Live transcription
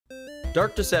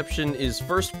Dark Deception is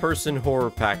first-person horror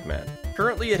Pac-Man.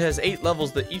 Currently, it has 8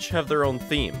 levels that each have their own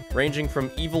theme, ranging from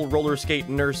evil roller skate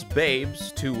nurse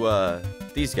babes to,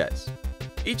 these guys.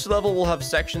 Each level will have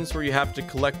sections where you have to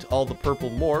collect all the purple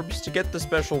morbs to get the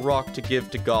special rock to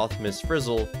give to goth Miss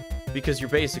Frizzle, because you're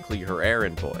basically her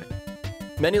errand boy.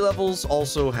 Many levels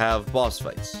also have boss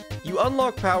fights. You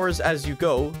unlock powers as you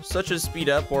go, such as Speed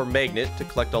Up or Magnet to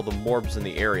collect all the morbs in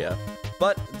the area,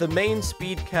 but the main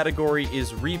speed category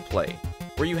is Replay,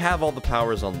 where you have all the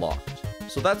powers unlocked.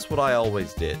 So that's what I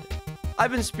always did.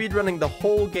 I've been speedrunning the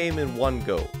whole game in one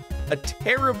go. A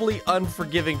terribly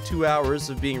unforgiving 2 hours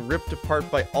of being ripped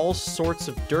apart by all sorts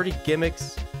of dirty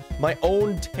gimmicks, my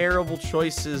own terrible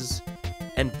choices,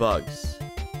 and bugs.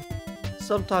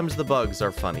 Sometimes the bugs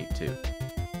are funny too.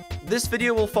 This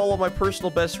video will follow my personal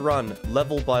best run,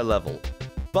 level by level.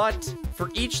 But, for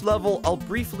each level, I'll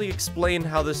briefly explain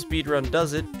how the speedrun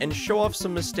does it and show off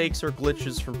some mistakes or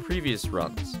glitches from previous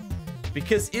runs.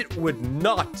 Because it would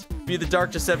not be the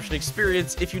Dark Deception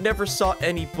experience if you never saw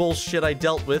any bullshit I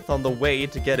dealt with on the way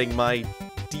to getting my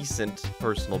decent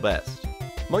personal best.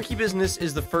 Monkey Business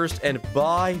is the first and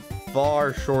by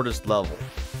far shortest level,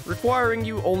 requiring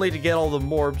you only to get all the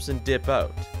morbs and dip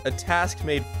out, a task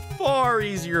made far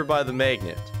easier by the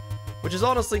magnet, which is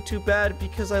honestly too bad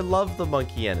because I love the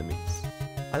monkey enemies.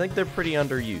 I think they're pretty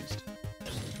underused.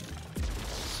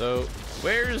 So,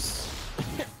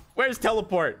 where's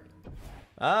teleport?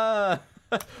 Oh,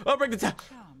 bring the tablet.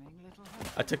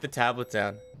 I took the tablet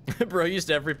down. Bro used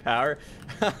every power.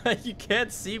 You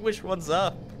can't see which one's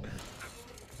up.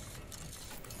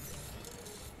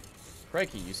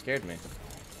 Crikey, you scared me.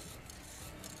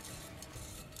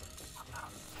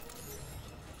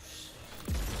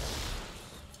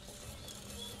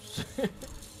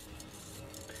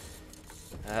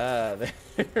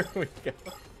 There we go.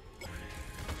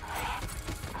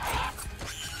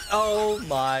 Oh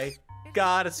my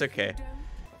god, it's okay.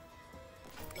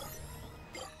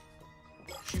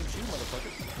 Shoot,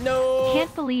 motherfucker. No!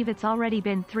 Can't believe it's already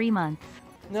been 3 months.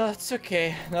 No, it's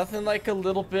okay. Nothing like a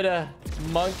little bit of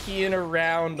monkeying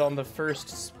around on the first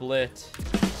split.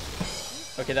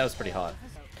 Okay, that was pretty hot.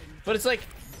 But it's like,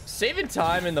 saving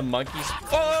time in the monkeys.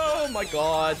 Oh my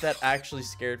god, that actually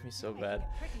scared me so bad.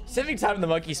 Saving time in the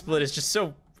monkey split is just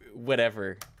so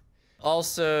whatever.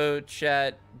 Also,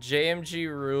 chat, JMG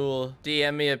Rule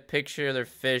DM me a picture of their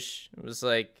fish. It was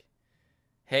like,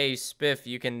 hey, Spiff,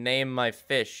 you can name my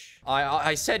fish.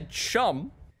 I said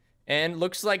chum, and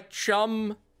looks like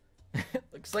chum,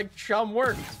 looks like chum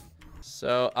worked.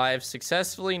 So I've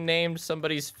successfully named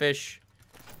somebody's fish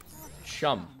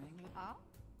Chum.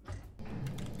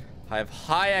 I have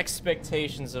high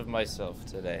expectations of myself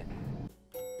today.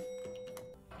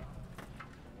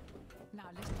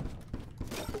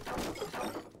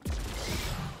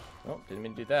 Oh, didn't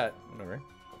mean to do that. Whatever.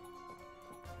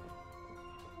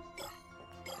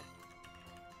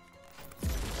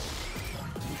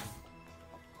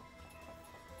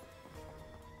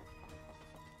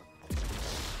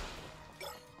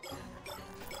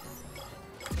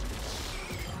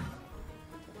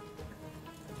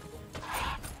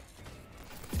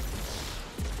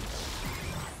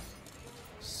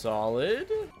 Solid.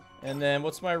 And then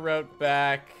what's my route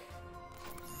back?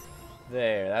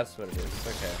 There, that's what it is.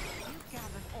 Okay.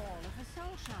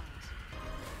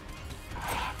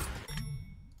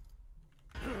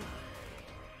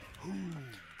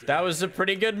 That was a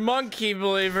pretty good monkey,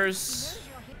 believers.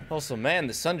 Also, man,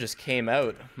 the sun just came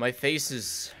out. My face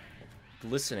is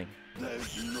glistening.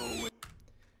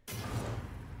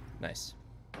 Nice.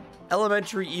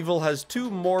 Elementary Evil has 2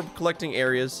 morb collecting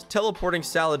areas, teleporting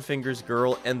Salad Fingers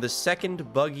Girl, and the second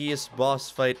buggiest boss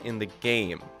fight in the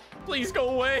game. Please go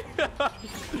away.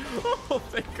 Oh,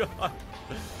 thank God.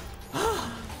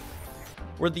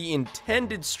 Where the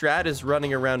intended strat is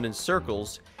running around in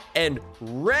circles, and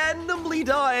randomly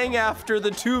dying after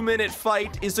the 2-minute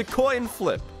fight is a coin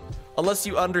flip. Unless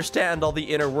you understand all the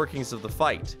inner workings of the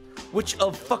fight. Which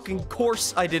of fucking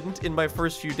course I didn't in my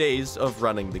first few days of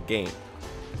running the game.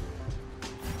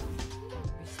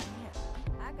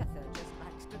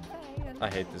 I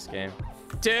hate this game.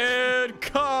 Dude,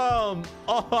 come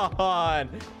on!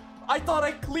 I thought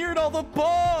I cleared all the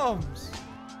bombs!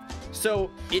 So,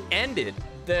 it ended.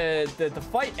 The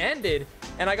fight ended,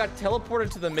 and I got teleported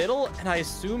to the middle, and I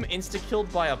assume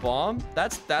insta-killed by a bomb?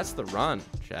 That's the run,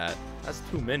 chat. That's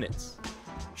 2 minutes.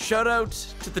 Shout out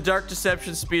to the Dark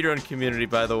Deception speedrun community,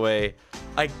 by the way.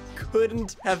 I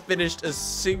couldn't have finished a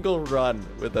single run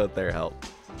without their help.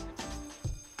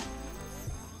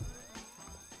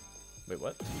 Wait,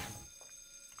 what?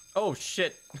 Oh,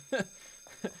 shit.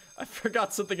 I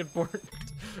forgot something important.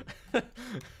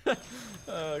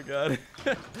 Oh god.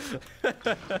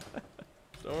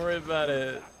 Don't worry about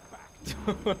it.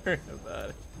 Don't worry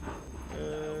about it.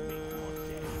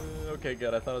 Okay,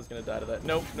 good. I thought I was gonna die to that.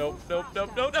 Nope, nope, nope, nope,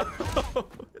 nope, nope.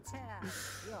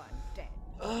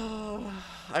 Oh,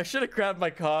 I should have grabbed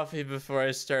my coffee before I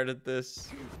started this.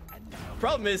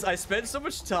 Problem is, I spent so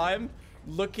much time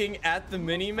looking at the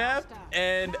mini-map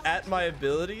and at my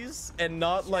abilities and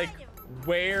not like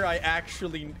where I'm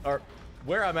actually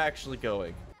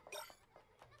going.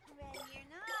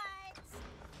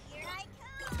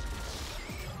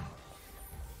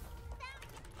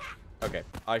 Okay,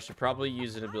 I should probably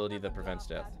use an ability that prevents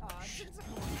death.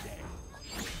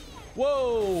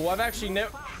 Whoa,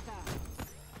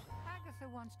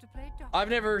 I've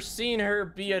never seen her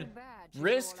be a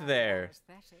risk there.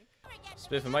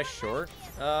 Spiff, am I short?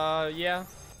 Yeah, a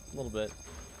little bit.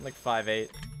 I'm like 5'8",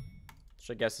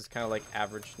 which I guess is kind of like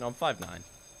average. No, I'm 5'9".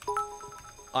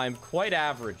 I'm quite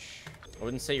average. I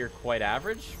wouldn't say you're quite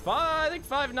average. I think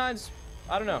 5'9's,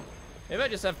 I don't know. Maybe I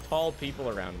just have tall people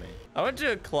around me. I went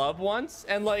to a club once,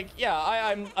 and like,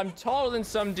 yeah, I'm taller than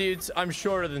some dudes. I'm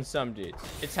shorter than some dudes.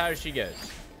 It's how she goes.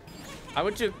 I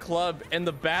went to a club, and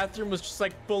the bathroom was just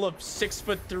like full of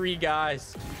 6'3"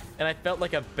 guys, and I felt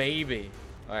like a baby.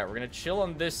 All right, we're gonna chill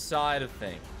on this side of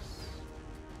things.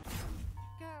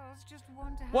 Girls just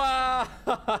want to have Why?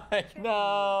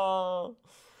 No.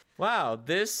 Wow,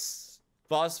 this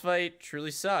boss fight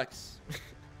truly sucks.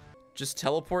 Just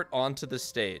teleport onto the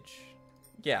stage.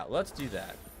 Yeah, let's do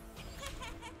that.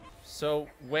 So,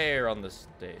 where on the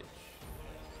stage?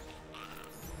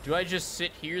 Do I just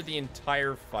sit here the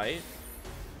entire fight?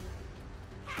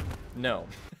 No.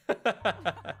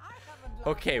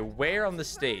 Okay, where on the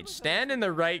stage? Stand in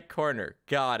the right corner.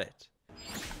 Got it.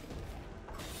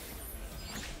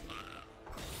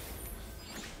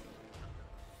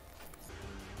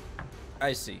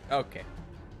 I see. Okay.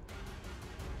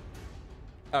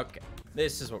 Okay.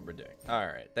 This is what we're doing. All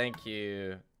right. Thank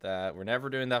you. That we're never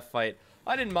doing that fight.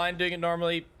 I didn't mind doing it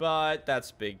normally, but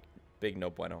that's big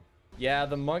no bueno. Yeah,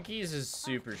 the monkeys is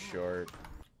super short.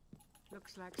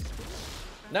 looks like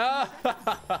No.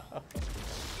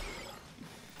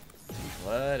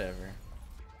 Whatever.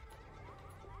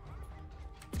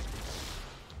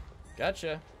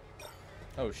 Gotcha.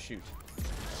 Oh shoot.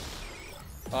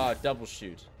 Ah, double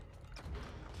shoot.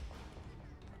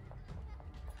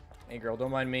 Hey girl,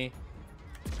 don't mind me.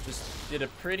 Just did a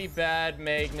pretty bad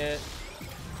magnet.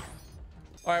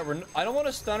 All right, I don't want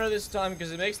to stun her this time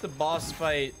because it makes the boss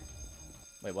fight.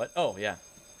 Wait, what? Oh yeah,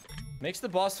 makes the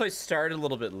boss fight start a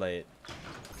little bit late.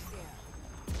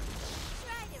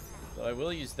 So I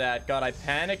will use that. God, I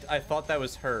panicked. I thought that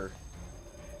was her.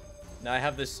 Now I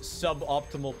have this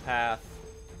suboptimal path.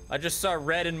 I just saw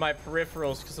red in my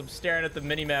peripherals because I'm staring at the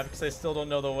minimap because I still don't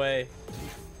know the way.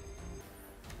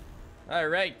 All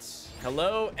right.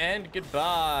 Hello and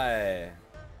goodbye.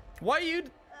 Why you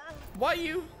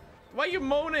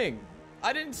moaning?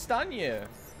 I didn't stun you.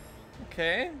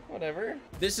 Okay, whatever.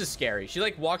 This is scary. She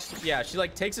like walks, yeah, she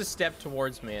like takes a step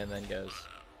towards me and then goes.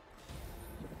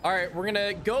 All right, we're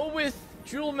gonna go with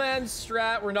Jewel Man's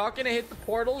strat. We're not gonna hit the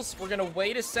portals. We're gonna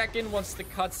wait a second once the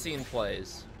cutscene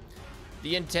plays.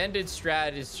 The intended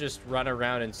strat is just run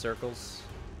around in circles.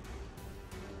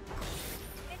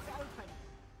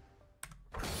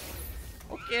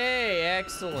 Okay,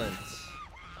 excellent.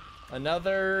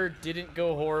 Another didn't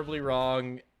go horribly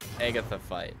wrong Agatha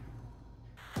fight.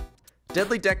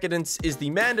 Deadly Decadence is the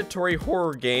mandatory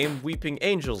horror game Weeping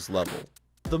Angels level.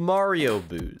 The Mario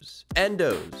boos,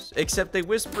 endos, except they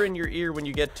whisper in your ear when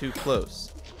you get too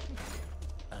close.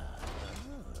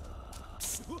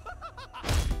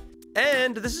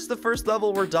 And this is the first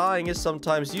level where dying is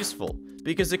sometimes useful,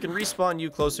 because it can respawn you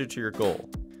closer to your goal.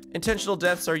 Intentional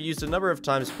deaths are used a number of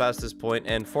times past this point,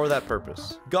 and for that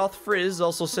purpose. Goth Frizz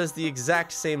also says the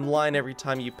exact same line every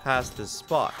time you pass this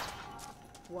spot.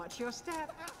 watch your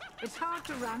step. It's hard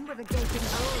to run with a gaping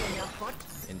hole in your foot.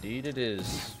 Indeed it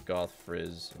is, Goth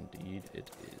Frizz. Indeed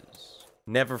it is.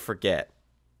 Never forget.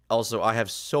 Also, I have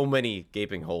so many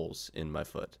gaping holes in my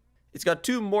foot. It's got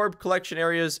 2 Morb collection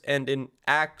areas and an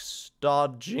axe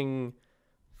dodging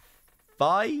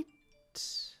fight.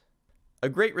 A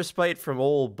great respite from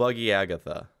old buggy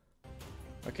Agatha.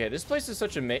 Okay, this place is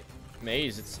such a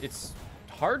maze. It's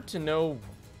hard to know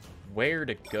where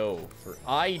to go for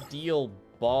ideal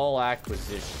ball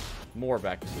acquisition. Morb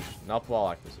acquisition, not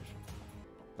ball acquisition.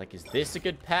 Like, is this a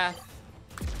good path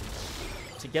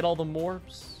to get all the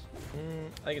Morbs?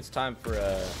 I think it's time for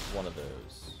one of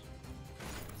those.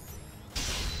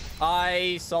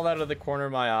 I saw that out of the corner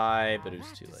of my eye, but it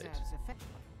was too late.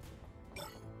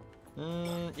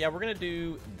 Yeah, we're gonna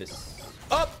do this.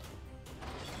 Up!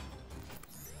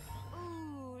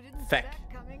 Ooh, didn't see Feck.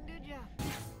 that coming, did ya?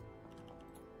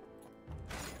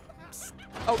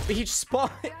 Oh, he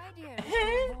spawned. The idea is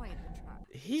to avoid the trap.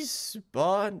 He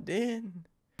spawned in.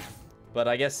 But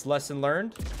I guess lesson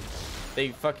learned. They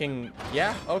fucking,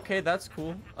 yeah, okay, that's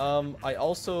cool. I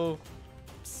also,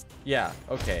 yeah,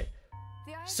 okay.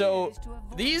 The idea So is to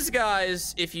avoid these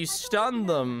guys, if you stun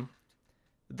them,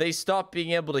 they stop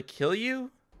being able to kill you.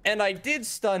 And I did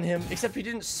stun him, except he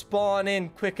didn't spawn in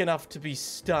quick enough to be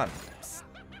stunned.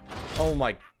 Oh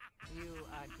my. you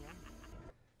again.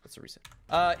 That's a reset.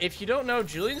 If you don't know,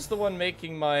 Julian's the one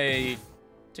making my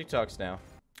TikToks now.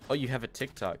 Oh, you have a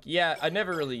TikTok. Yeah, I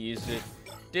never really used it.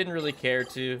 Didn't really care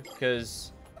to,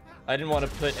 because I didn't want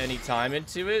to put any time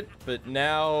into it. But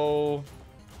now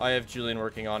I have Julian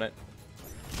working on it.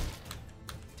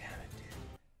 Damn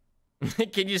it,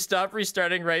 dude. Can you stop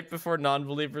restarting right before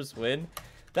non-believers win?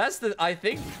 That's the, I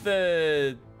think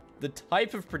the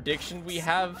type of prediction we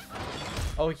have.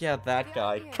 Oh yeah, that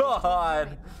guy.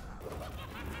 God.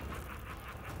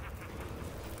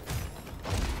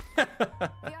 The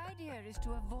idea is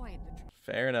to avoid the trap.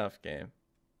 Fair enough, game.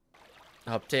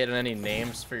 Update on any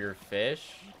names for your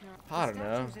fish? I don't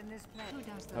know. Statues in this place. Who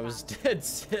does the I was round? dead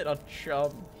set on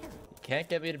chum. You can't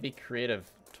get me to be creative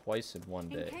twice in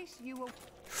one In day. case you will.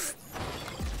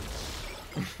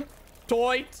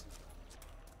 Toit!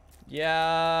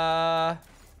 Yeah.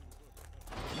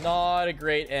 Not a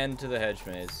great end to the hedge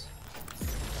maze.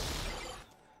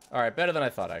 Alright, better than I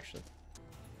thought, actually.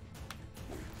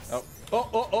 Oh.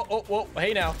 Oh,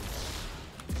 hey now.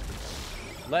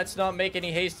 Let's not make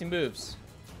any hasty moves.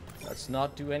 Let's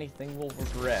not do anything we'll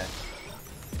regret.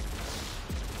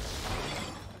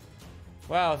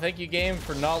 Wow, thank you, game,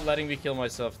 for not letting me kill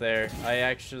myself there. I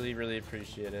actually really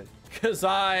appreciate it. Because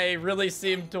I really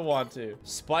seem to want to.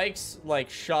 Spikes, like,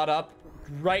 shot up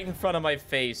right in front of my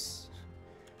face.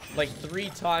 Like, 3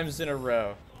 times in a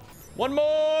row. One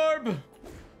more!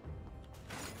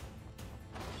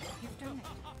 You've done it.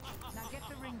 Now get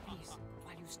the ring piece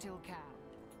while you still can.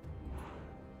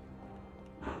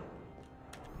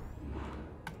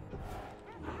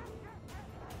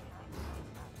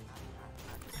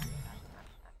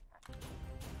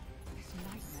 This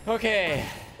nightmare. Okay,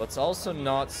 let's also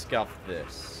not scuff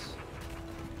this.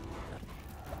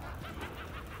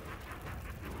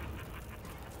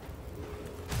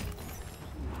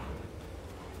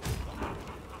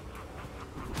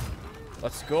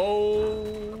 Let's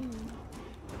go.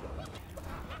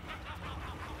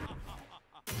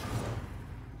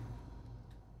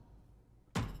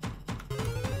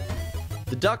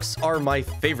 The ducks are my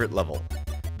favorite level.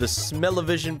 The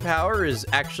smell-o-vision power is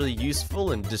actually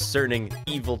useful in discerning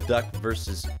evil duck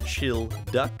versus chill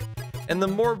duck. And the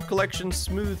morb collection's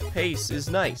smooth pace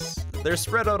is nice. They're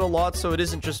spread out a lot so it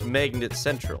isn't just magnet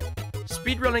central.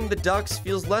 Speedrunning the ducks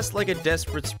feels less like a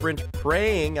desperate sprint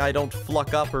praying I don't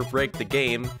fluck up or break the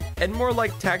game, and more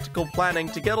like tactical planning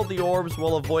to get all the orbs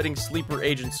while avoiding sleeper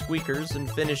agent squeakers and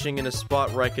finishing in a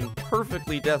spot where I can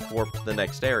perfectly death warp to the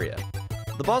next area.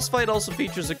 The boss fight also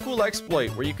features a cool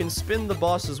exploit where you can spin the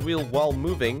boss's wheel while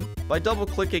moving by double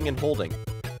clicking and holding,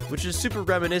 which is super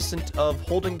reminiscent of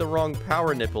holding the wrong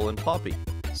power nipple in Poppy,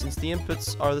 since the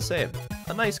inputs are the same.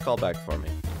 A nice callback for me.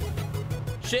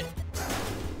 Shit!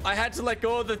 I had to let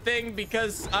go of the thing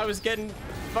because I was getting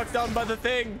fucked on by the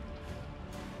thing.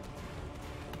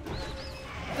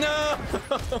 No!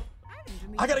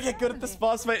 I gotta get good at this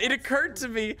boss fight. It occurred to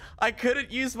me I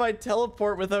couldn't use my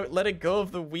teleport without letting go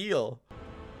of the wheel.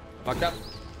 Fucked up.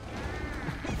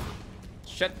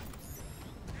 Shit.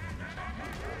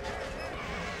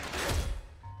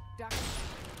 Duck.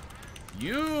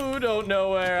 You don't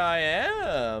know where I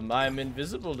am. I'm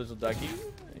invisible, little ducky.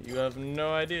 You have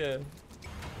no idea.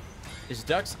 Is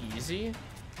ducks easy?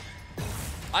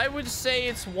 I would say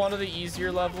it's one of the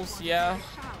easier levels, yeah.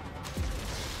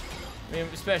 I mean,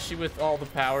 especially with all the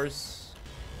powers.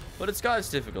 But it's got its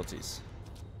difficulties.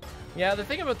 Yeah, the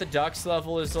thing about the ducks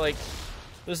level is, like,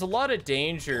 there's a lot of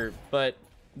danger, but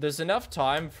there's enough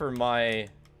time for my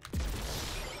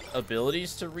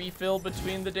abilities to refill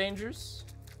between the dangers.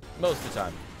 Most of the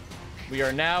time. We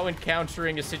are now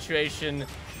encountering a situation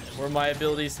where my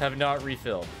abilities have not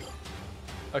refilled.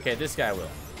 Okay, this guy will.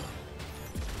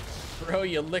 Bro,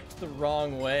 you licked the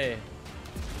wrong way.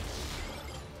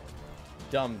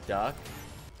 Dumb duck.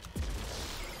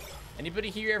 Anybody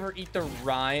here ever eat the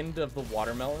rind of the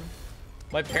watermelon?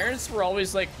 My parents were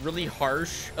always like really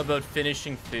harsh about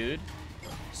finishing food.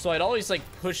 So I'd always like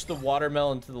push the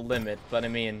watermelon to the limit. But I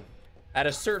mean, at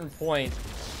a certain point,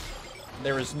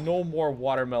 there is no more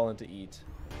watermelon to eat.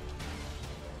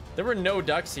 There were no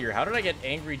ducks here. How did I get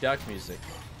angry duck music?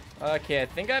 Okay, I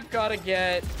think I've got to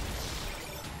get...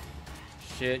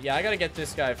 Shit, yeah, I got to get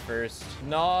this guy first.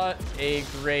 Not a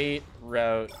great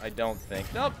route, I don't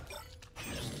think. Nope.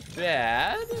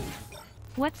 Bad.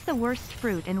 What's the worst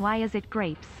fruit and why is it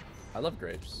grapes? I love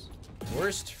grapes.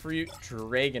 Worst fruit,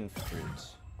 dragon fruit.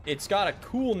 It's got a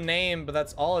cool name, but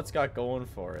that's all it's got going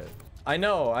for it. I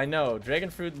know. Dragon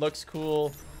fruit looks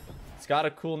cool. It's got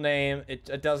a cool name.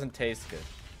 It doesn't taste good.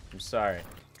 I'm sorry.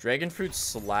 Dragon fruit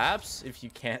slaps if you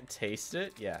can't taste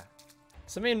it. Yeah.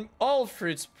 So, I mean, all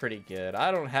fruit's pretty good.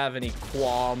 I don't have any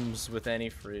qualms with any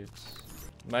fruits.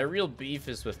 My real beef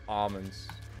is with almonds.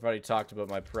 I've already talked about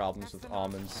my problems with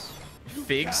almonds.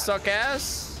 Figs suck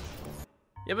ass?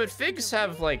 Yeah, but figs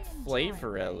have, like,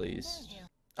 flavor at least.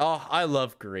 Oh, I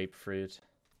love grapefruit.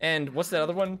 And what's that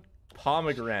other one?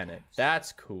 Pomegranate.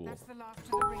 That's cool.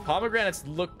 Pomegranates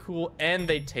look cool and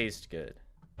they taste good.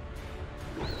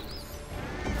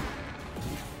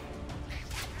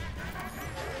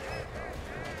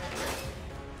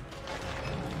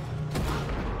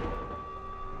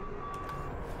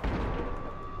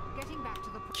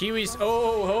 Kiwis.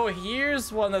 Oh,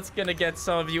 here's one that's gonna get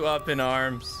some of you up in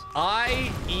arms.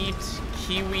 I eat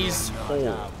kiwis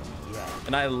whole,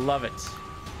 and I love it.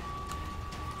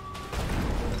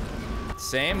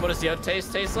 Same. What does the out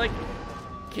taste like?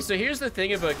 Okay, so here's the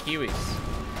thing about kiwis.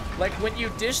 Like, when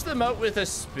you dish them out with a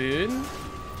spoon,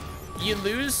 you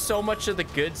lose so much of the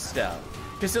good stuff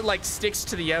because it, like, sticks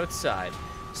to the outside.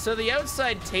 So the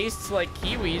outside tastes like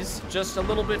kiwis, just a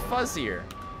little bit fuzzier.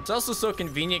 It's also so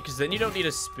convenient because then you don't need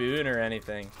a spoon or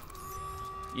anything.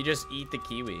 You just eat the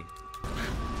kiwi.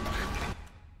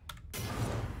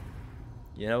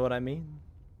 You know what I mean?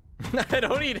 I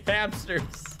don't eat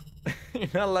hamsters. You're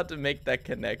not allowed to make that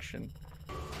connection.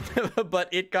 But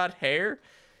it got hair.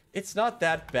 It's not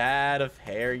that bad of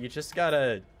hair. You just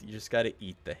gotta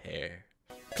eat the hair.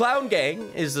 Clown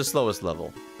Gang is the slowest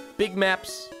level. Big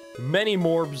maps, many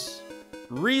morbs,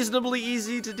 reasonably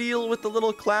easy to deal with the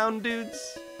little clown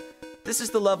dudes. This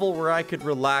is the level where I could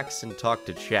relax and talk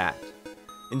to chat,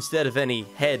 instead of any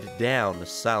head down,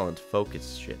 silent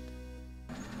focus shit.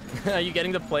 Are you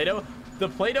getting the Play-Doh? The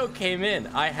Play-Doh came in.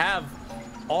 I have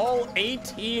all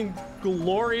 18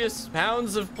 glorious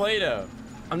pounds of Play-Doh.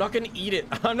 I'm not gonna eat it.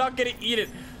 I'm not gonna eat it.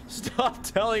 Stop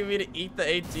telling me to eat the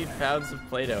 18 pounds of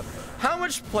Play-Doh. How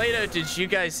much Play-Doh did you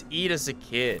guys eat as a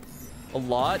kid? A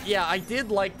lot? Yeah, I did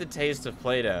like the taste of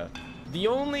Play-Doh. The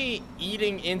only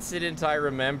eating incident I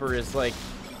remember is, like,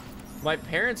 my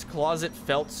parents' closet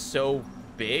felt so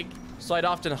big, so I'd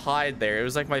often hide there. It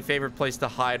was like my favorite place to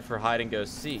hide for hide and go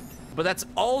seek. But that's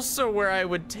also where I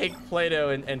would take Play-Doh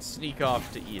and sneak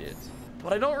off to eat it.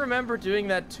 But I don't remember doing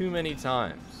that too many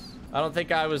times. I don't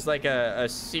think I was like a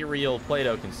serial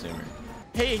Play-Doh consumer.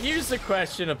 Hey, here's a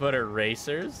question about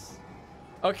erasers.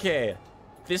 Okay,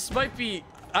 this might be,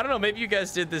 I don't know, maybe you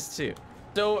guys did this too.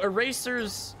 So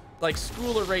erasers, like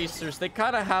school erasers, they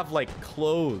kind of have like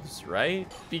clothes,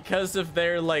 right? Because of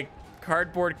their like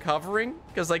cardboard covering,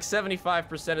 because like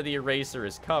 75% of the eraser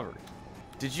is covered.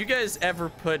 Did you guys ever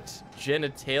put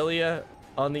genitalia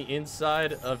on the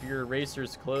inside of your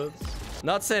eraser's clothes?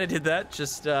 Not saying I did that,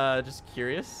 just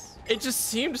curious. It just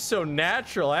seemed so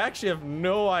natural. I actually have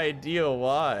no idea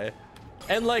why.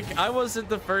 And like, I wasn't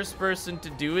the first person to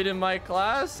do it in my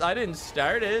class. I didn't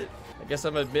start it. I guess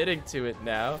I'm admitting to it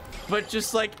now. But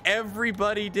just like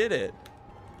everybody did it.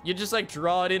 You just like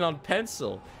draw it in on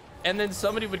pencil. And then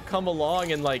somebody would come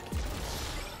along and like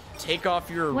take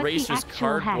off your eraser's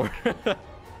cardboard.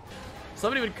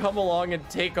 Somebody would come along and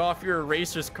take off your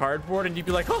eraser's cardboard and you'd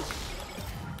be like, oh,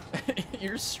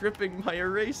 you're stripping my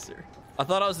eraser. I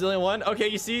thought I was the only one. Okay,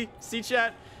 you see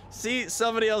chat? See,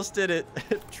 somebody else did it.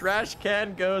 Trash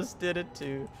Can Ghost did it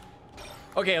too.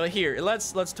 Okay, well, here,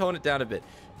 let's tone it down a bit.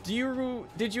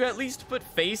 Did you at least put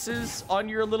faces on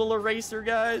your little eraser,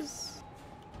 guys?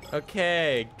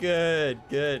 Okay, good.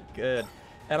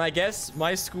 And I guess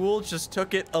my school just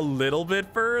took it a little bit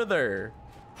further.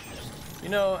 You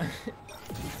know,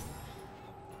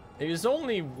 it was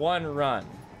only one run,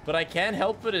 but I can't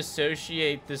help but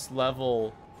associate this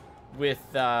level with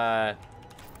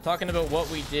talking about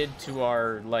what we did to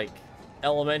our like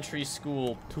elementary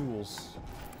school tools.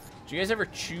 Did you guys ever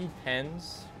chew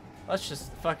pens? Let's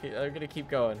just fuck it. I'm gonna keep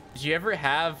going. Did you ever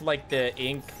have like the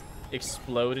ink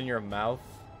explode in your mouth?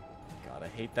 God, I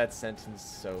hate that sentence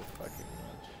so fucking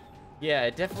much. Yeah,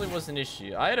 it definitely was an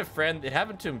issue. I had a friend, it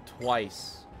happened to him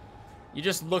twice. You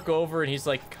just look over and he's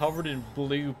like covered in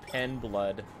blue pen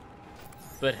blood.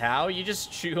 But how? You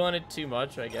just chew on it too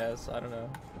much, I guess. I don't know.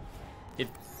 It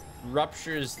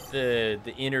ruptures the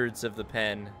innards of the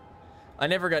pen. I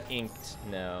never got inked,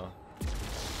 no.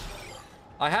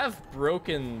 I have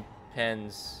broken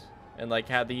pens and like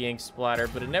had the ink splatter,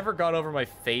 but it never got over my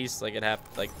face like it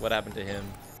happened, like what happened to him.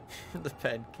 The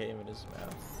pen came in his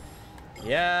mouth.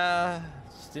 Yeah,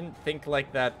 just didn't think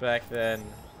like that back then.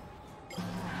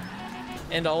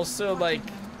 And also, like,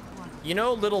 you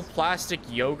know, little plastic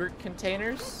yogurt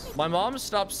containers? My mom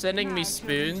stopped sending me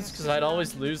spoons because I'd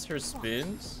always lose her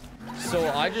spoons. So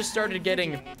I just started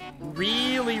getting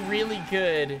really, really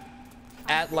good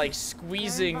at, like,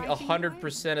 squeezing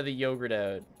 100% of the yogurt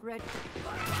out.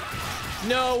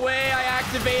 No way, I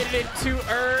activated it too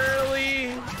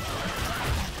early.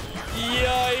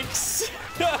 Yikes.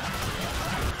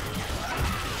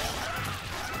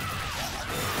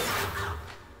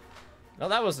 No,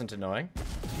 that wasn't annoying.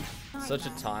 Such a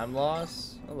time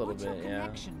loss. A little bit, yeah.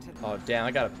 Oh, damn,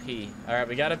 I gotta pee. All right,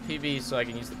 we got a PB so I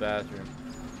can use the bathroom.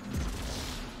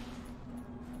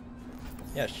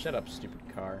 Yeah, shut up, stupid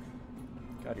car.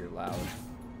 God, you're loud.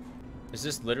 Is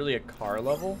this literally a car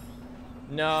level?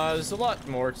 No, there's a lot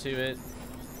more to it.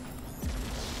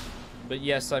 But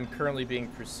yes, I'm currently being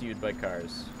pursued by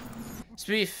cars.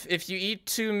 Speef, if you eat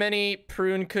too many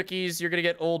prune cookies, you're gonna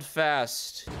get old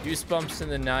fast. Goosebumps in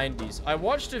the 90s. I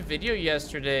watched a video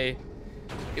yesterday.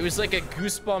 It was like a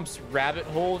Goosebumps rabbit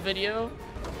hole video.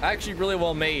 Actually really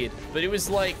well made. But it was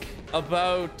like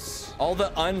about all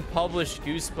the unpublished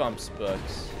Goosebumps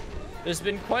books. There's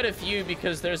been quite a few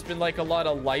because there's been like a lot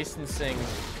of licensing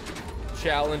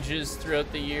challenges throughout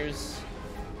the years.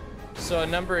 So a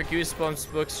number of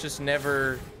Goosebumps books just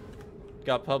never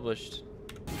got published.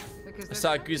 I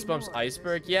saw Goosebumps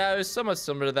Iceberg. Yeah, it was somewhat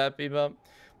similar to that, Bebop.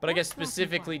 But I guess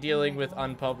specifically dealing with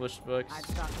unpublished books.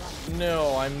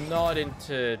 No, I'm not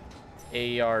into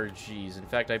ARGs. In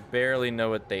fact, I barely know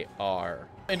what they are.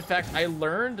 In fact, I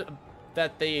learned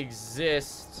that they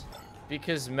exist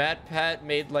because MatPat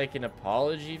made like an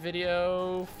apology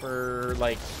video for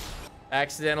like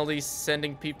accidentally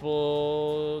sending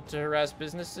people to harass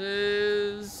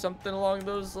businesses, something along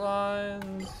those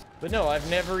lines. But no, I've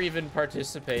never even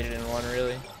participated in one,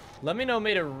 really. Let Me Know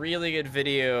made a really good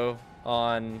video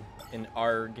on an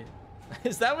ARG.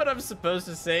 Is that what I'm supposed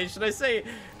to say? Should I say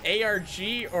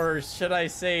ARG or should I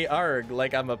say ARG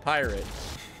like I'm a pirate?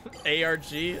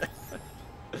 ARG?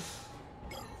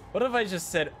 What if I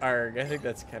just said ARG? I think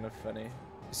that's kind of funny.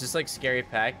 Is this like Scary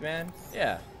Pac-Man?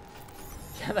 Yeah.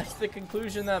 Yeah, that's the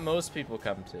conclusion that most people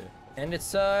come to. And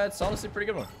it's honestly a pretty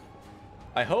good one.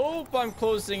 I hope I'm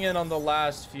closing in on the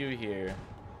last few here.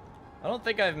 I don't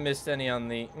think I've missed any on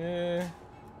the...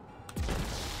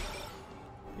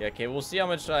 Yeah, okay, we'll see how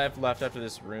much I have left after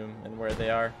this room and where they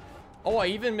are. Oh, I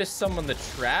even missed some on the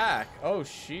track. Oh,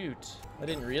 shoot. I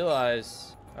didn't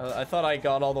realize. I thought I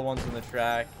got all the ones on the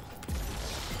track.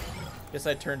 Guess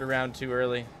I turned around too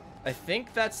early. I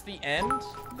think that's the end,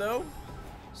 though.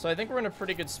 So I think we're in a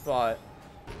pretty good spot.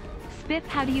 Spiff,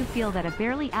 how do you feel that a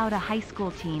barely out of high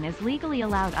school teen is legally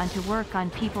allowed onto work on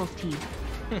people's teeth?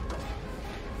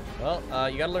 Well,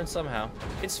 you gotta learn somehow.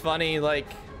 It's funny, like,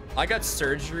 I got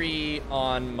surgery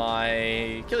on my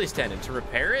Achilles tendon to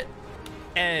repair it.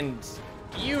 And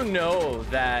you know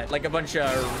that, like, a bunch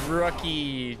of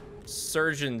rookie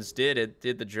surgeons did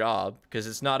the job because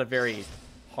it's not a very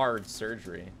hard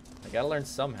surgery. I gotta learn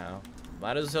somehow.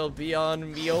 Might as well be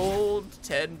on me old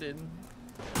tendon.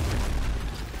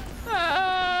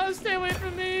 Ah, stay away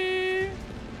from me.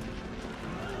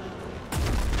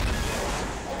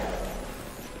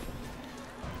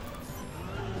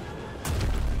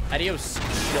 Adios,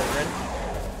 children.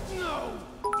 No,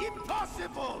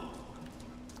 impossible.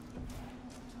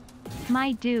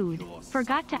 My dude,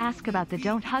 forgot to ask about the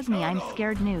don't hug me I'm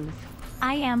scared news.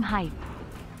 I am hype.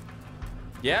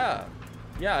 Yeah,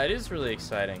 it is really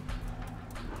exciting.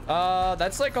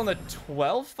 That's like on the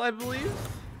 12th, I believe.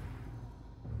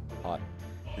 Hot.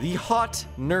 The hot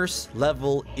nurse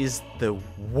level is the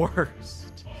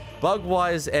worst,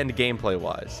 bug-wise and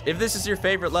gameplay-wise. If this is your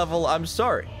favorite level, I'm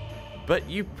sorry, but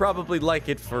you probably like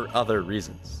it for other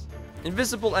reasons.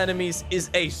 Invisible enemies is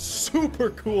a super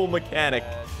cool mechanic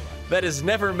that has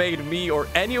never made me or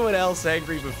anyone else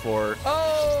angry before.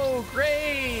 Oh,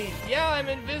 great! Yeah, I'm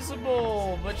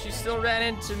invisible, but she still ran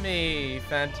into me.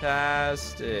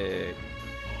 Fantastic.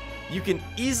 You can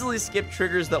easily skip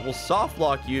triggers that will soft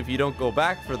lock you if you don't go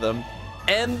back for them.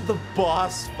 And the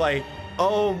boss fight.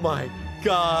 Oh my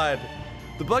god.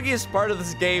 The buggiest part of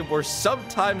this game where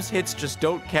sometimes hits just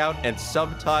don't count and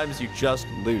sometimes you just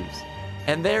lose.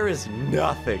 And there is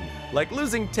nothing like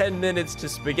losing 10 minutes to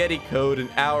spaghetti code an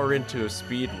hour into a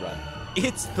speed run.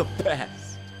 It's the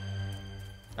best.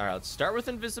 All right, let's start with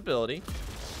invisibility.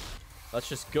 Let's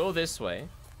just go this way.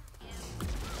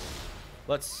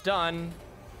 Let's stun.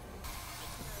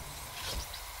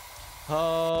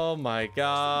 Oh my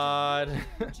god.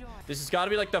 This has got to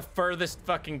be like the furthest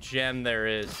fucking gem there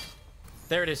is.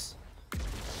 There it is.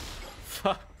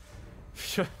 Fuck.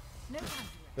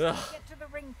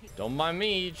 Don't mind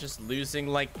me just losing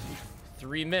like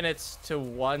 3 minutes to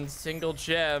one single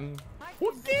gem.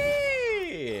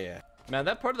 Whoopee! Man,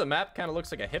 that part of the map kind of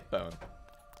looks like a hip bone.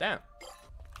 Damn.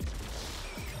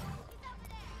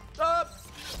 Up!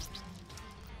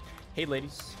 Hey,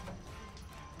 ladies.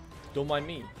 Don't mind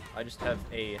me. I just have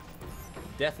a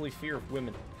deathly fear of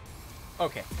women.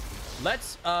 Okay.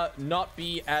 Let's not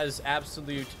be as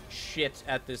absolute shit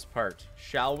at this part,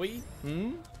 shall we?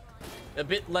 A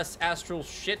bit less astral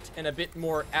shit and a bit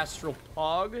more astral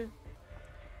pog.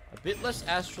 A bit less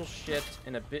astral shit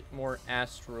and a bit more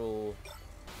astral...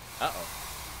 Uh-oh.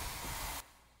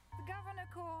 The governor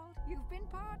called. You've been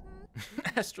pardoned.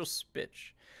 Astral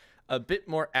spitch. A bit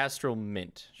more astral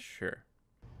mint. Sure.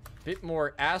 Bit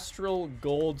more astral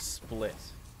gold split.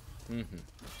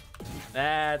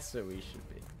 That's what we should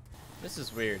be. This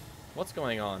is weird. What's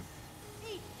going on?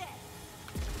 Eat this.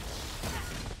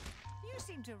 You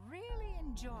seem to really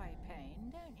enjoy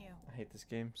pain, don't you? I hate this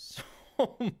game so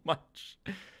much.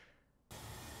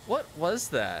 What was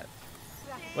that?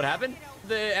 What happened?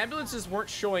 The ambulances weren't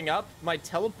showing up. My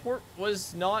teleport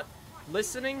was not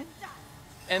listening.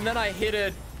 And then I hit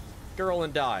a girl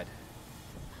and died.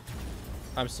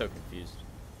 I'm so confused.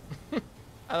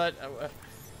 Alright,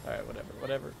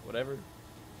 whatever.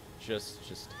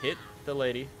 Just hit the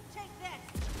lady.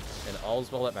 And all's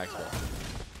well at Maxwell.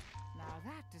 Now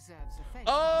that deserves a face.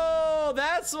 Oh,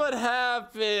 that's what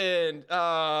happened.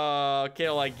 Oh, okay,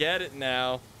 well, I get it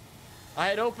now. I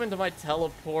had opened my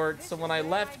teleport, so when I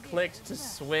left-clicked to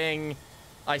swing,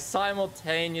 I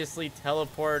simultaneously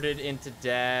teleported into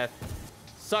death.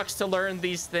 Sucks to learn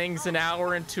these things an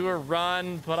hour into a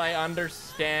run, but I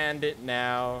understand it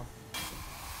now.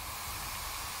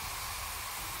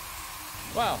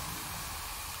 Wow.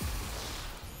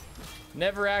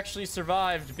 Never actually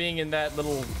survived being in that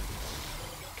little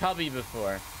cubby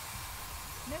before.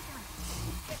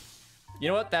 You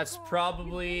know what? That's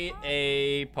probably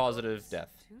a positive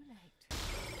death.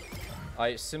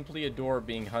 I simply adore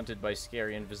being hunted by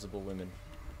scary invisible women.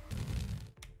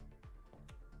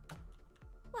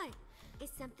 What? Is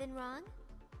something wrong?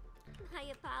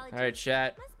 I apologize. Alright,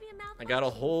 chat. I gotta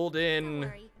hold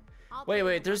in.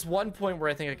 Wait, there's one point where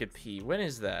I think I could pee. When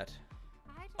is that?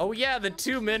 Oh yeah, the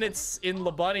 2 minutes in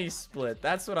the bunny split.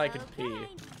 That's when I could pee.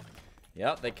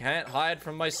 Yep, they can't hide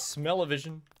from my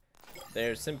smell-o-vision.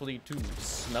 They're simply too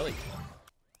smelly.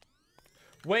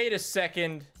 Wait a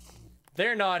second.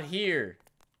 They're not here.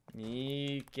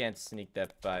 You can't sneak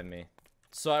that by me.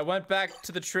 So I went back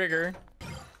to the trigger.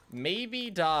 Maybe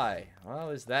die. Well,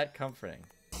 is that comforting?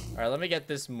 All right, let me get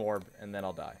this morb and then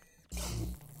I'll die.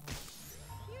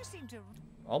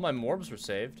 All my morbs were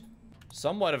saved.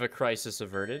 Somewhat of a crisis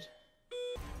averted.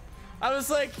 I was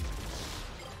like,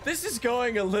 this is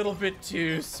going a little bit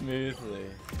too smoothly.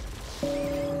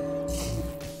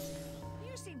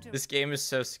 This game is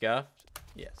so scuffed.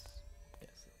 Yes.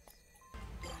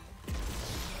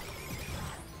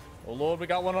 Oh lord, we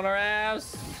got one on our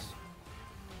ass.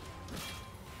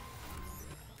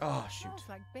 Oh shoot.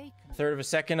 Third of a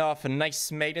second off a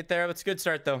nice made it there. That's a good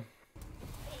start though.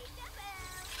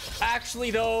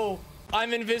 Actually though,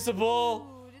 I'm invisible.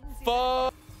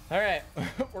 Fuck. Alright,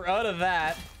 we're out of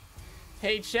that.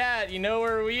 Hey chat, you know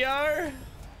where we are?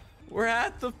 We're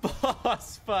at the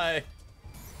boss fight.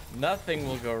 Nothing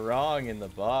will go wrong in the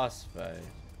boss fight.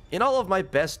 In all of my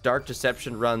best Dark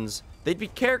Deception runs, they'd be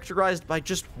characterized by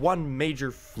just one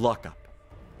major fuck-up.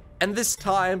 And this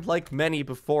time, like many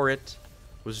before it,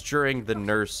 was during the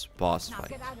nurse boss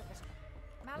fight.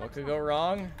 What could go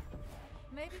wrong?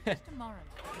 Maybe just tomorrow.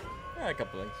 A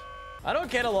couple things. I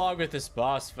don't get along with this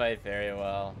boss fight very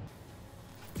well.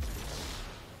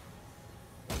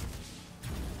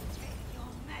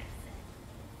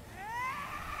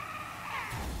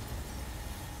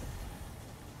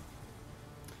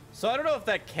 So I don't know if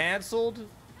that canceled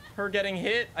her getting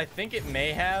hit. I think it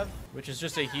may have, which is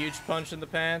just a huge punch in the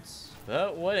pants.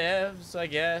 But whatevs, I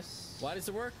guess. Why does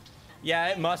it work? Yeah,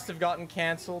 it must have gotten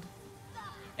canceled.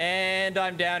 And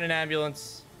I'm down in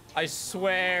ambulance. I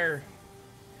swear.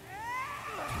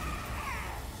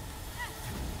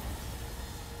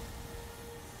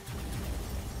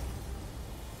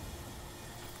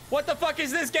 What the fuck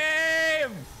is this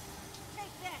game?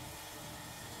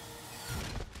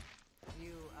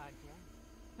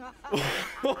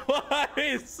 Why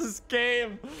is this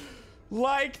game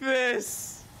like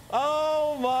this?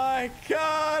 Oh my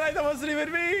god, that wasn't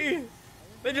even me.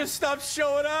 They just stopped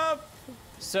showing up.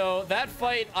 So that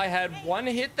fight, I had one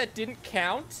hit that didn't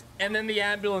count, and then the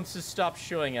ambulances stopped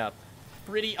showing up.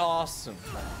 Pretty awesome.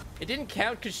 It didn't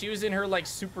count because she was in her, like,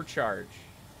 supercharge.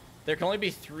 There can only be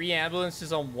 3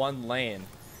 ambulances on one lane.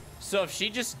 So if she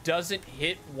just doesn't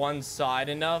hit one side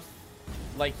enough,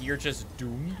 like, you're just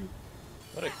doomed.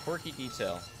 What a quirky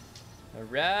detail. All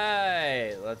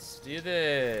right, let's do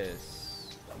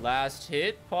this. Last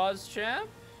hit, pause champ.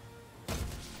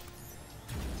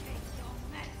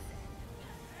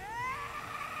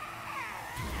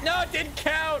 No, it didn't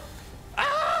count.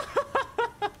 Ah!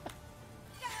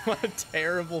 What a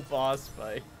terrible boss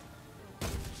fight.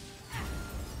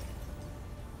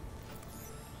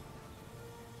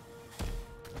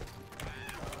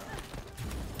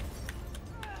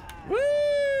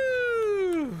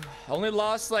 Woo! Only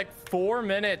lost like 4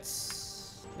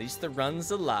 minutes. At least the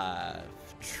run's alive.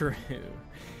 True.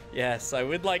 Yes, I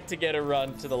would like to get a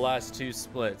run to the last 2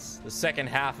 splits. The second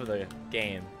half of the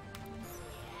game.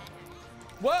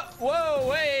 Whoa, whoa,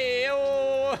 way,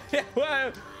 oh,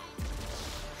 whoa.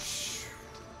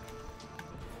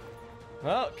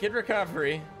 Well, kid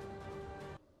recovery.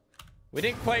 We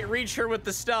didn't quite reach her with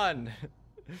the stun.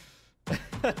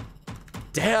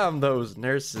 Damn those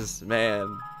nurses,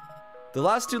 man. The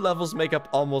last 2 levels make up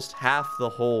almost half the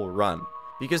whole run,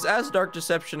 because as Dark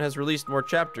Deception has released more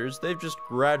chapters, they've just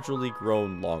gradually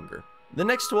grown longer. The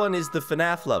next one is the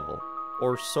FNAF level,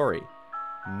 or sorry,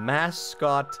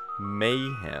 Mascot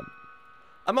Mayhem.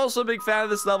 I'm also a big fan of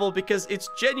this level because it's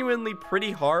genuinely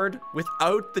pretty hard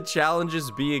without the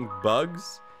challenges being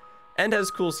bugs, and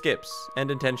has cool skips and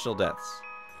intentional deaths.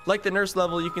 Like the nurse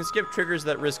level, you can skip triggers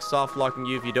that risk soft locking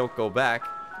you if you don't go back,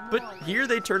 but here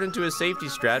they turn into a safety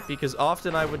strat because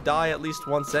often I would die at least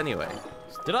once anyway.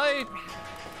 Did I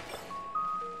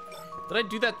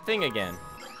do that thing again?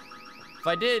 If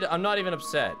I did, I'm not even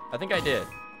upset. I think I did.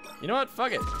 You know what?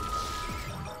 Fuck it.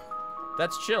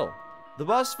 That's chill. The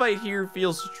boss fight here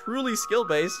feels truly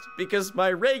skill-based because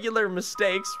my regular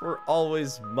mistakes were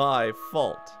always my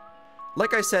fault.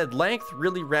 Like I said, length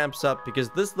really ramps up because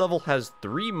this level has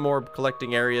 3 morb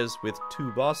collecting areas with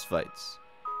 2 boss fights.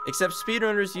 Except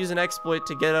speedrunners use an exploit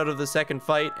to get out of the second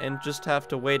fight and just have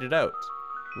to wait it out,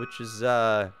 which is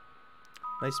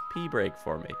nice pee break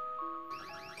for me.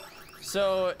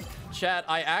 So, chat,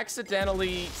 I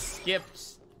accidentally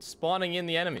skipped spawning in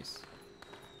the enemies.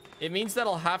 It means that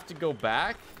I'll have to go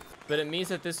back, but it means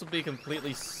that this will be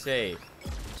completely safe.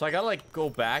 So I gotta like go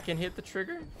back and hit the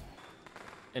trigger.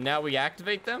 And now we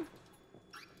activate them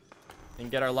and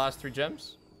get our last 3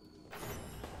 gems.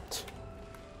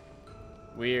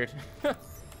 Weird.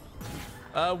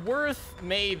 Worth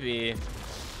maybe.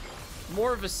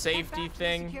 More of a safety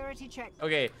thing.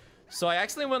 Okay, so I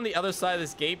accidentally went on the other side of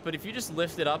this gate, but if you just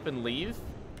lift it up and leave,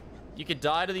 you could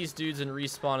die to these dudes and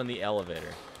respawn in the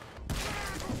elevator.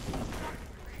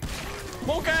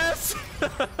 Focus!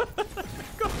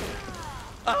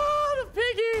 Ah, the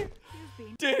piggy!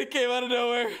 Dude, it came out of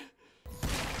nowhere.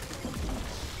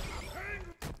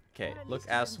 Okay, look,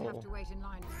 asshole.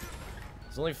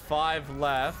 There's only 5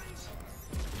 left.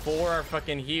 4 are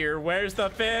fucking here. Where's the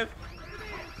 5th?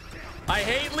 I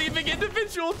hate leaving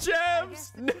individual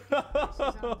gems.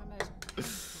 No.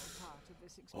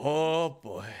 Oh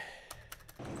boy.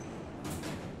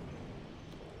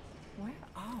 Where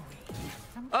are we?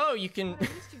 Oh, you can.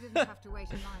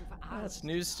 That's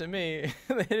news to me.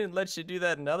 They didn't let you do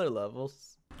that in other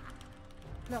levels.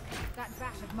 Look, that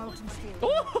vat of molten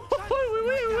steel.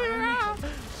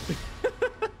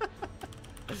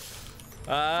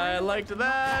 I liked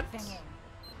that.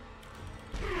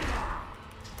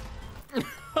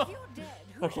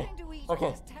 Okay.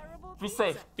 Okay. Be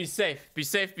safe. Be safe. Be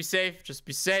safe. Be safe. Just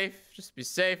be safe. Just be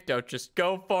safe. Don't just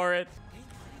go for it.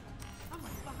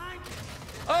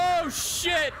 Oh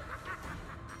shit!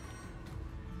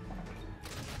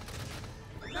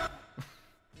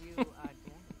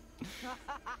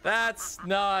 That's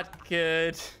not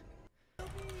good.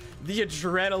 The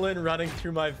adrenaline running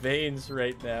through my veins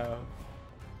right now.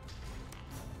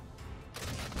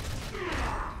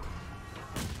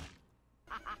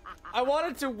 I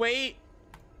wanted to wait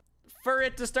for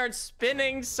it to start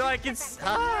spinning so I could...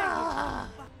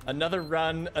 Another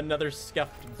run, another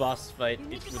scuffed boss fight,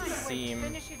 it would seem.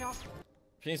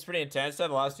 Seems pretty intense. The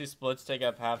last 2 splits take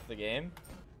up half the game.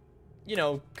 You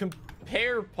know,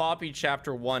 compare Poppy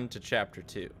Chapter 1 to Chapter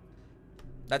 2.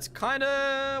 That's kind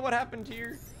of what happened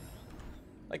here.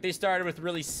 Like, they started with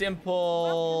really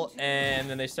simple, and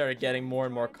then they started getting more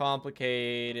and more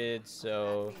complicated,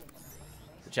 so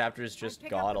the chapters just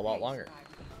got a lot longer.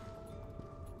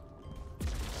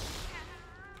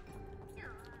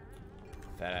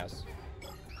 Fat ass.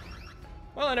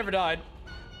 Well, I never died.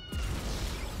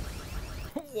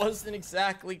 wasn't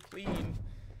exactly clean,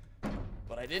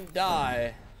 but I didn't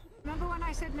die. Remember when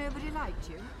I said nobody liked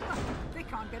you? Well, they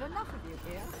can't get enough of you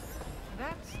here.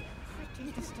 That's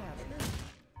pretty disturbing.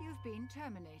 You've been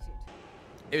terminated.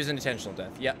 It was an intentional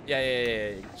death. Yeah.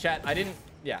 Chat, I didn't...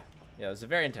 Yeah, it was a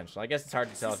very intentional. I guess it's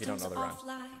hard to tell if you don't know the rhyme.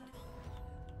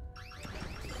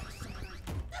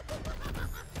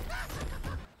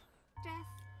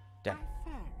 Death. Death.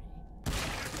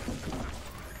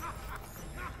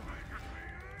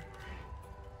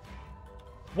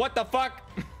 What the fuck?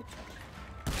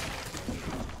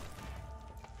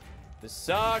 This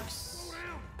sucks.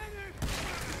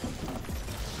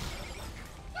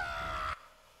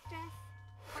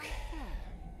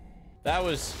 That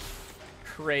was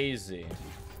crazy.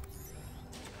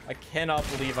 I cannot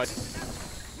believe I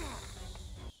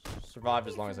survived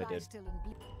as long as I did.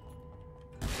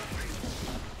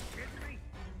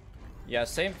 Yeah,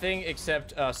 same thing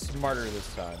except smarter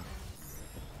this time.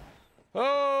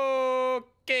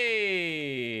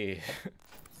 Okay.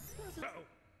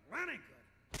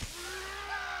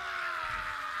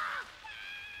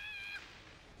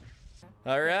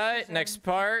 All right, next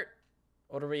part.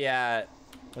 What are we at?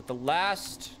 With the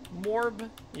last morb?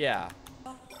 Yeah.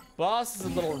 Boss is a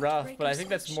little rough, but I think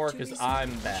that's more because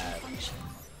I'm bad.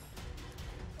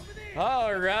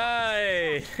 All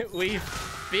right. We've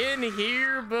been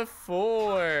here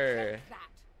before.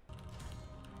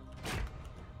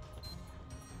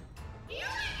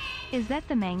 Is that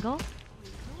the mangle?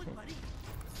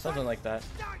 Something like that.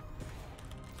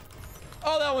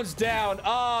 Oh, that one's down.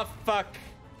 Oh, fuck.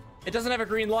 It doesn't have a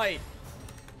green light.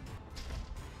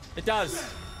 It does.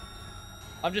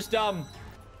 I'm just dumb.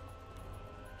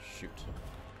 Shoot.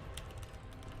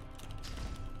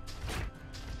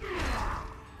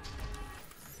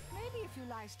 Maybe if you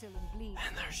lie still and bleed.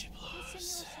 And there she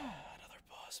blows. Another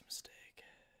boss mistake.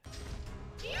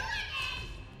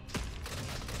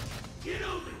 Get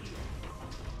over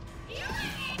here!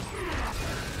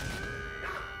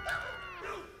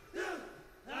 No!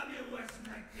 I'm your worst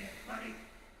nightmare, buddy.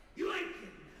 You ain't getting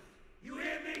out. You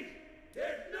hear me?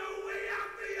 There's no way out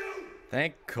for you!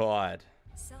 Thank God.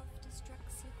 Self-destruct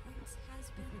sequence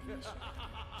has been initiated.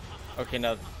 Okay,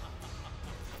 now.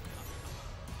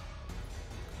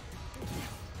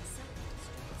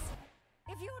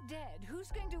 If you're dead, who's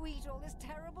going to eat all this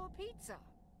terrible pizza?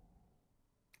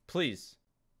 Please.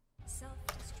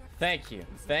 Self-destruct. Thank you.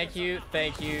 Thank you.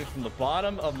 Thank you. From the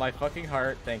bottom of my fucking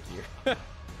heart. Thank you.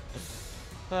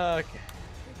 Okay.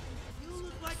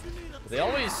 They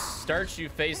always start you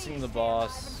facing the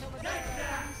boss.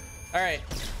 Alright.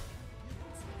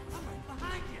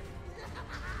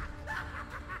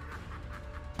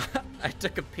 I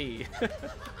took a pee. It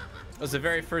was the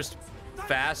very first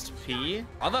fast pee.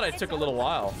 I thought it took a little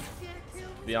while,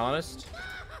 to be honest.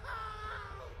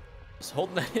 I was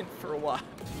holding that in for a while.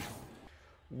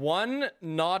 One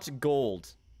not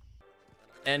gold.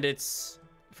 And it's,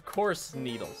 of course,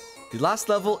 needles. The last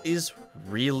level is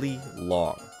really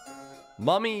long.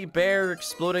 Mummy, bear,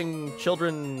 exploding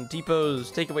children,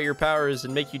 depots, take away your powers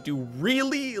and make you do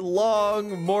really long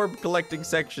morb collecting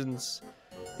sections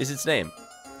is its name.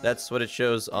 That's what it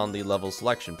shows on the level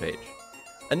selection page.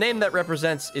 A name that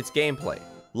represents its gameplay,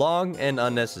 long and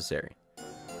unnecessary.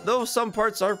 Though some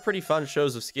parts are pretty fun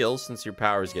shows of skill since your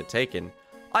powers get taken,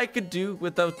 I could do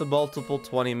without the multiple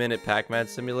 20-minute Pac-Man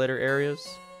simulator areas.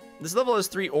 This level has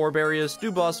 3 orb areas,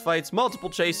 2 boss fights, multiple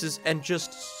chases, and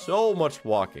just so much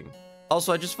walking.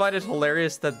 Also, I just find it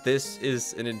hilarious that this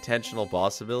is an intentional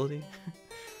boss ability.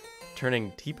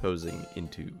 Turning T-posing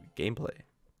into gameplay.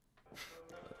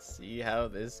 Let's see how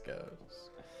this goes.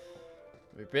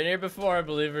 We've been here before,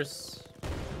 believers.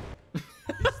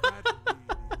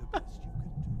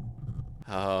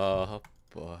 Oh,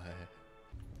 boy.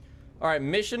 Alright,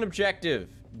 mission objective.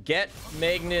 Get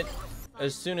magnet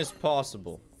as soon as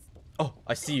possible. Oh,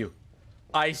 I see you.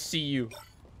 I see you.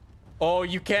 Oh,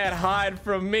 you can't hide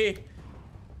from me.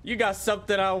 You got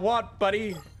something I want,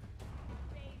 buddy.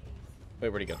 Wait,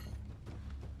 where'd he go?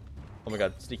 Oh my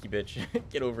god, sneaky bitch.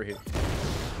 Get over here.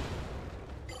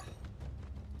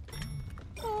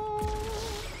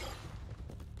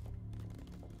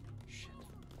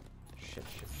 Shit.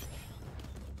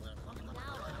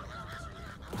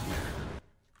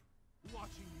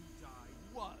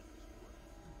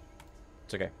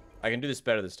 It's okay. I can do this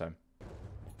better this time.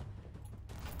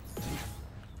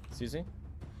 Excuse me?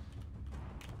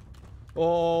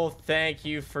 Oh, thank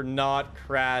you for not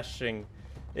crashing.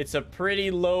 It's a pretty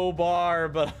low bar,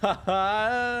 but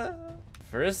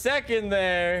for a second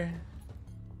there.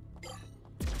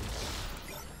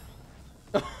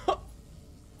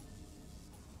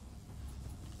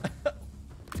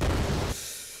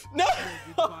 No!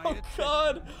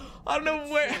 god! I don't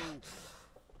know where.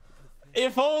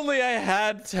 If only I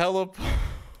had teleport.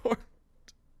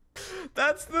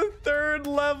 That's the third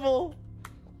level.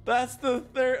 That's the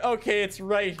third. Okay, it's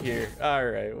right here. All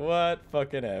right, what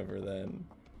fucking ever then.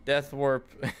 Death warp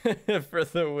for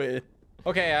the win.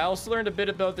 Okay, I also learned a bit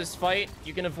about this fight.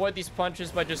 You can avoid these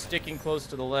punches by just sticking close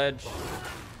to the ledge.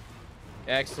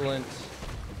 Excellent.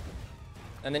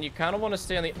 And then you kind of want to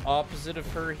stay on the opposite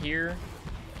of her here,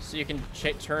 so you can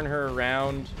turn her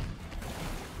around.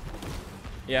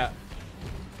 Yeah.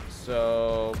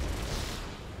 So,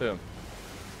 boom.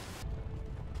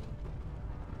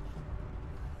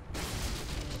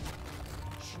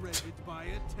 Shredded by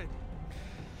a teddy.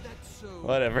 That's so.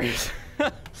 Whatever.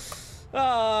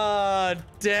 Ah,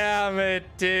 damn it,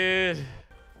 dude.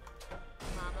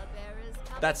 Mama Bear is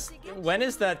coming That's to get when you.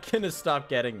 is that gonna stop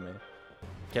getting me?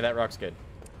 Okay, that rock's good.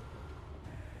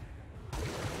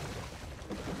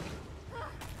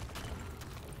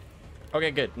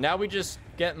 Okay, good. Now we just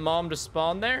get mom to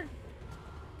spawn there.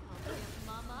 Give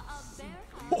Mama a bear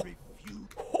hug.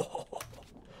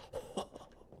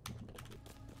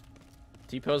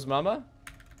 T-pose mama.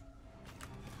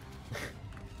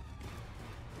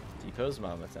 T-pose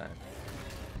mama time.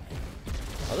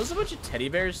 Oh, there's a bunch of teddy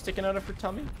bears sticking out of her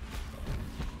tummy.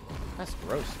 That's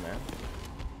gross, man.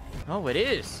 Oh, it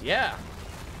is. Yeah.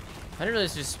 I didn't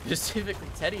realize it's just specifically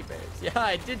teddy bears. Yeah,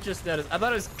 I did just notice. I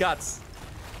thought it was guts.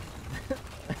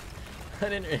 I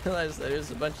didn't realize that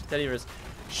there's a bunch of teddy bears.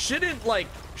 Shouldn't, like,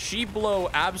 she blow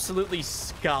absolutely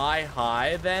sky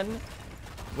high then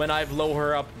when I blow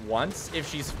her up once if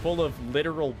she's full of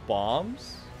literal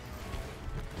bombs?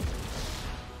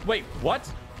 Wait, what?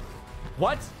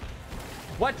 What?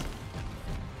 What?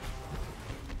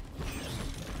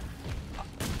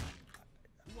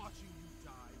 Watching you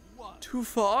die. What? Too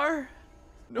far?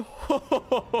 No.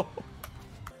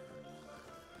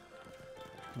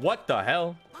 What the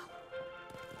hell?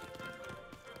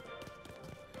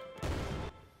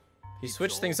 He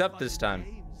switched things up this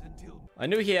time. I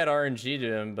knew he had RNG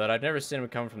to him, but I've never seen him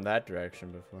come from that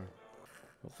direction before.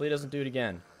 Hopefully he doesn't do it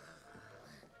again.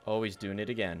 Oh, he's doing it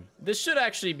again. This should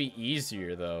actually be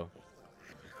easier, though.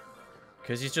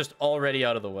 Because he's just already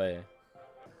out of the way.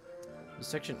 This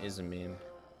section is a meme.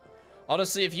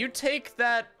 Honestly, if you take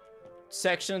that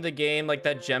section of the game, like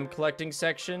that gem collecting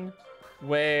section,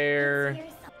 where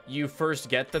you first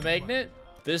get the magnet,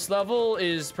 this level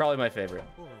is probably my favorite.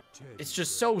 It's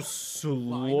just so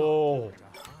slow.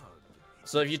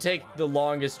 So if you take the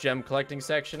longest gem collecting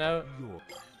section out,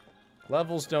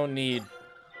 levels don't need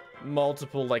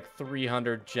multiple, like,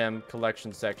 300 gem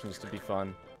collection sections to be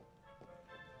fun.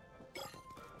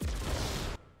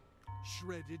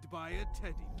 Shredded by a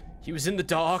teddy. He was in the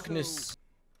darkness.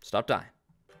 Stop dying.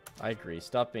 I agree.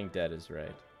 Stop being dead is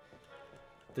right.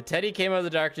 The teddy came out of the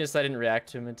darkness. I didn't react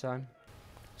to him in time.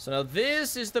 So now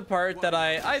this is the part that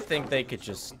I think they could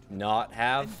just not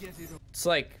have. It's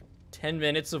like 10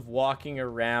 minutes of walking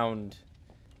around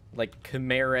like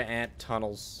Chimera ant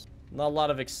tunnels. Not a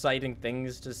lot of exciting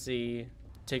things to see.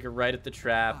 Take a right at the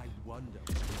trap. I wonder.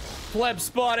 Pleb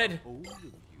spotted. All of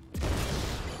you.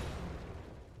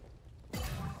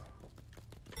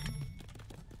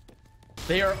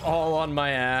 They are all on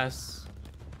my ass.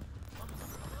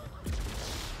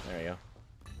 There we go.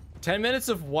 10 minutes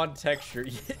of one texture.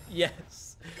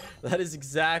 Yes. That is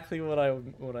exactly what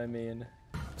I mean.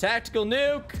 Tactical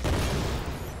nuke.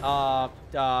 Nah,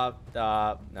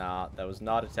 that was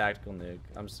not a tactical nuke.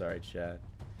 I'm sorry, chat.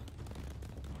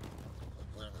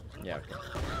 Yeah, okay.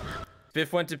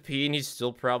 Biff went to pee and he's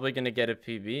still probably gonna get a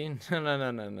PB.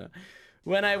 No.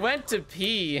 When I went to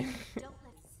pee,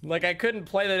 like, I couldn't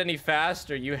play that any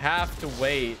faster. You have to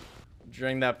wait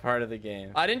during that part of the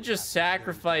game. I didn't just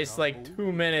sacrifice like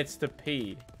 2 minutes to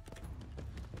pee.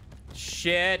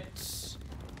 Shit.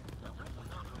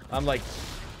 I'm like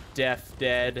deaf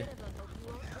dead.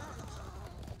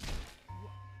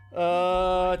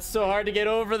 It's so hard to get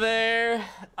over there.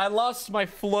 I lost my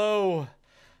flow.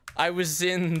 I was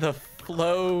in the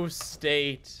flow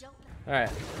state. All right.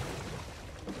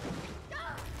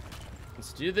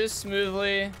 Let's do this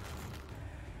smoothly.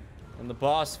 And the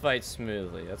boss fight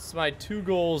smoothly. That's my 2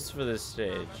 goals for this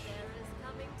stage.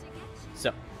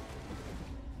 So.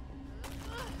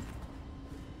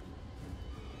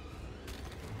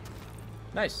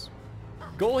 Nice.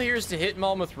 Goal here is to hit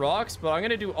Mom with rocks, but I'm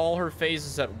going to do all her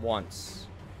phases at once.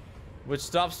 Which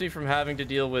stops me from having to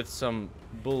deal with some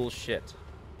bullshit.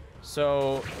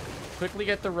 So, quickly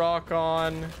get the rock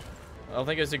on. I don't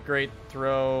think it was a great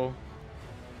throw.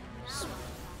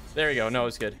 There you go. No,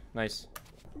 it's good. Nice.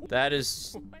 That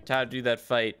is how to do that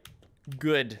fight.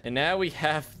 Good. And now we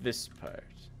have this part.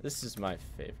 This is my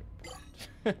favorite part.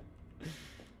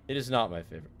 It is not my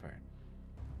favorite part.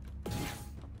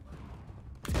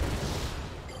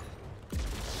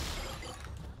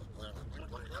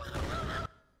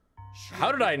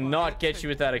 How did I not get you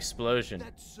with that explosion?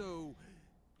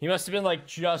 He must have been like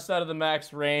just out of the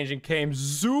max range and came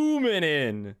zooming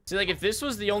in. See, like if this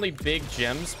was the only big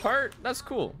gems part, that's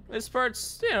cool. This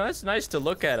part's, you know, that's nice to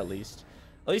look at least.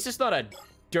 At least it's not a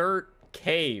dirt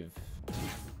cave.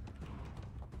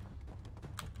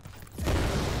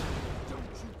 Don't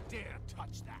you dare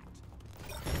touch that.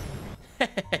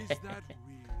 Is that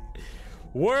really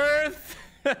Worth.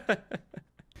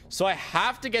 So I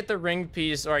have to get the ring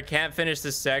piece or I can't finish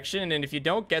this section. And if you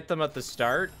don't get them at the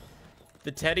start,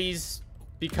 the teddies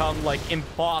become like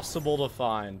impossible to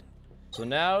find. So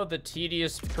now the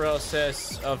tedious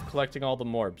process of collecting all the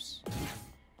morbs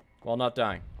while not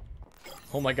dying.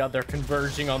 Oh my god, they're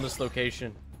converging on this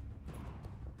location.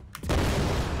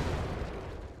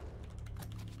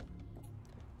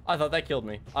 I thought that killed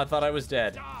me. I thought I was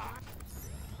dead.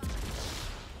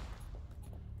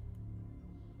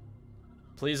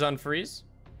 Please unfreeze.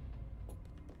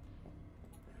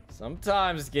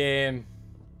 Sometimes, game.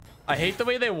 I hate the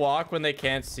way they walk when they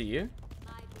can't see you.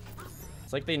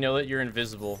 It's like they know that you're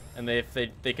invisible, and they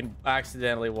can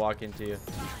accidentally walk into you.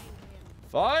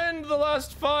 Find the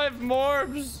last 5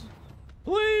 morbs,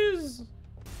 please.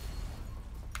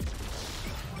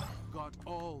 got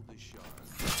all the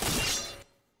shards?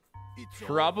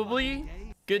 Probably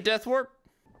good death warp.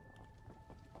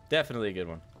 Definitely a good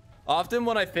one. Often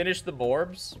when I finish the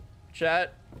morbs,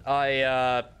 chat,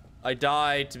 I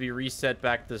die to be reset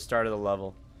back to the start of the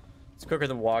level. It's quicker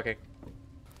than walking.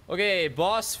 Okay,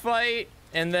 boss fight,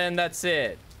 and then that's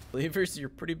it. Believers, you're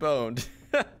pretty boned.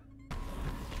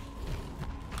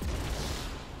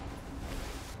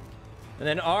 And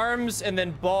then arms, and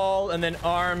then ball, and then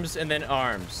arms, and then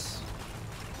arms.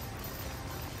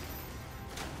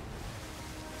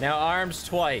 Now arms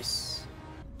twice.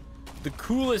 The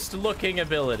coolest looking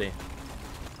ability.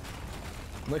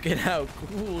 Look at how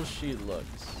cool she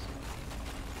looks.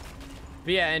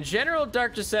 But yeah, in general,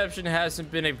 Dark Deception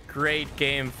hasn't been a great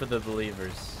game for the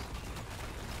believers.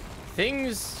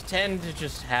 Things tend to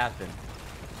just happen.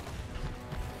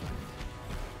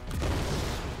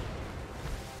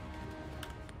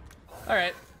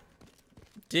 Alright.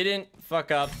 Didn't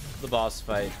fuck up the boss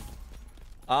fight.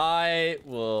 I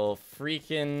will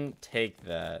freaking take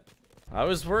that. I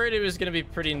was worried it was gonna be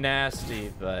pretty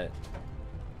nasty, but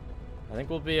I think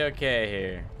we'll be okay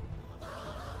here.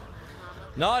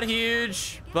 Not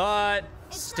huge, but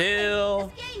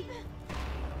still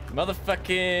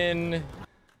motherfucking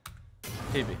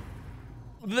PB.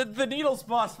 The Needles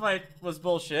boss fight was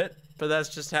bullshit, but that's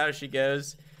just how she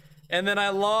goes. And then I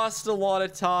lost a lot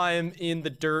of time in the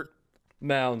dirt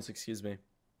mounds, excuse me.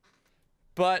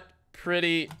 But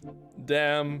pretty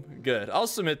damn good. I'll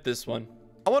submit this one.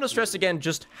 I want to stress again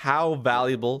just how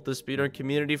valuable the speedrun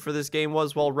community for this game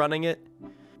was while running it.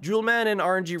 Jewelman and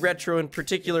RNG Retro in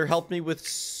particular helped me with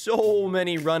so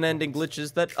many run-ending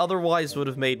glitches that otherwise would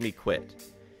have made me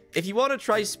quit. If you want to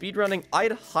try speedrunning,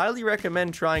 I'd highly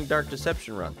recommend trying Dark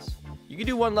Deception runs. You can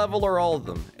do one level or all of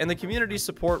them, and the community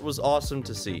support was awesome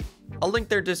to see. I'll link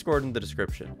their Discord in the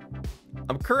description.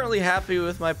 I'm currently happy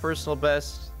with my personal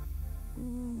best,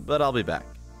 but I'll be back.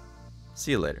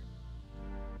 See you later.